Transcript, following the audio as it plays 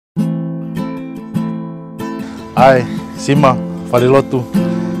Ai, Sima, wharelotu,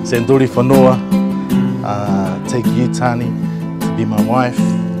 Senduri whanua, take you, Tani, to be my wife.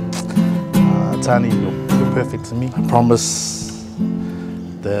 Tani, you're perfect to me. I promise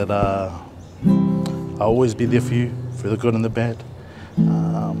that I'll always be there for you, for the good and the bad.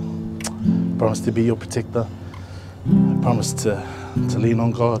 I promise to be your protector. I promise to lean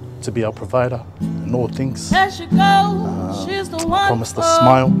on God, to be our provider in all things. I promise to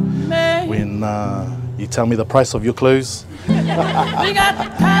smile when you tell me the price of your clothes.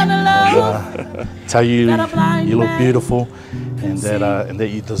 Tell you you look beautiful and that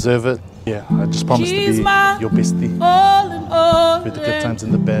you deserve it. Yeah, I just promise to be your bestie through the good times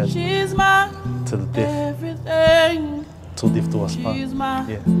and the bad, to the death. Till death do us part.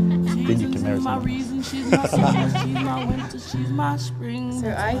 Yeah, then you can marry someone. So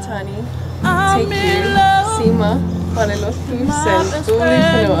I, Tani, take you, Sima, wharelotu, Senduri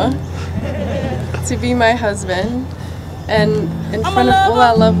whanua, to be my husband. And in front of all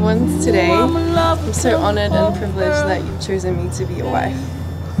our loved ones today, I'm so honoured and privileged that you've chosen me to be your wife.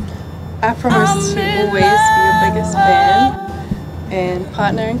 I promise to always be your biggest fan and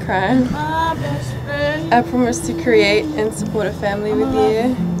partner in crime. I promise to create and support a family with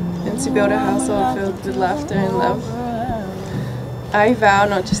you and to build a household filled with laughter and love. I vow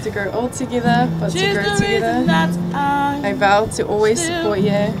not just to grow old together, but to grow together. I vow to always support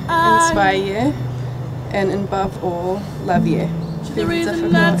you, inspire you, and above all, love you. Through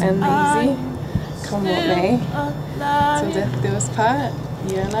difficult and easy, come what may, till death do us part.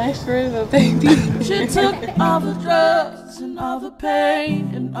 You and I forever, baby. She took all the drugs and all the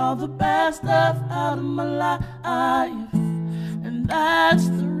pain and all the bad stuff out of my life, and that's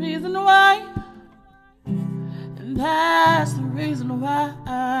the reason why. And that's the reason why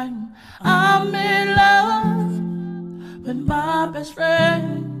I'm in love with my best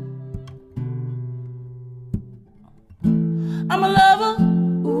friend. I'm a lover,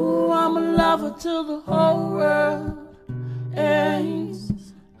 ooh, I'm a lover till the whole world ends.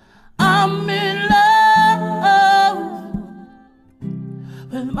 I'm in love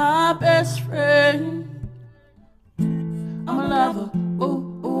with my best friend. I'm a lover,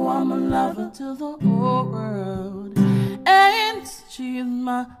 ooh, ooh, I'm a lover till the whole world ends. She is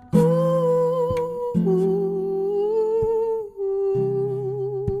my ooh.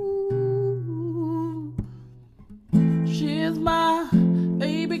 She is my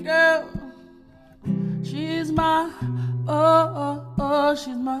baby girl. She is my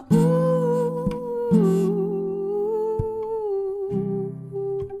she's my ooh.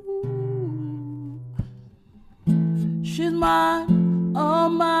 She's my oh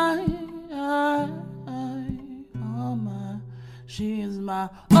my oh my. She is my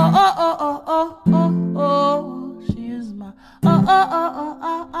oh. She is my oh.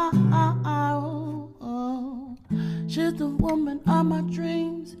 She's the woman of my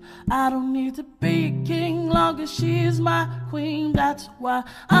dreams. I don't need to be a king, long as she's my queen. That's why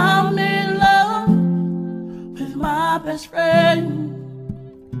I'm in love with my best friend.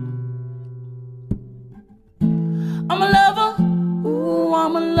 I'm a lover, ooh,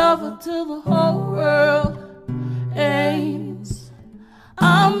 I'm a lover till the whole world ends.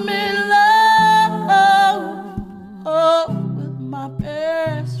 I'm in love with my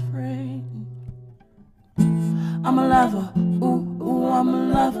best friend. I'm a lover, ooh, ooh, I'm a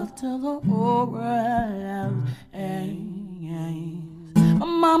lover till the whole world ends. My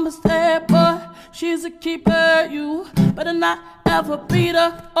mama said, boy, she's a keeper. You better not ever beat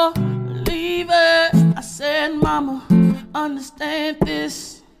her or leave her. I said, mama, understand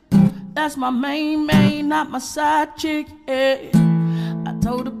this. That's my main, not my side chick, yeah. I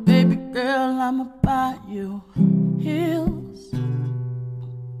told her, baby girl, I'ma buy you heels.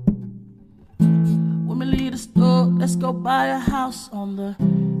 When we leave the store, let's go buy a house on the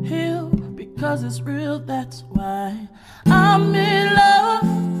hill, because it's real, that's why I'm in love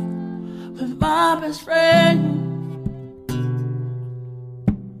with my best friend.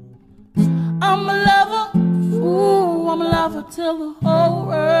 I'm a lover, ooh, I'm a lover till the whole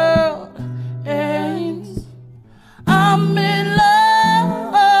world ends. I'm in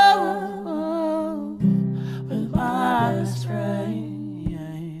love with my best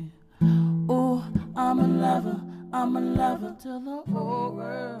friend. Ooh, I'm a lover till the whole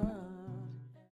world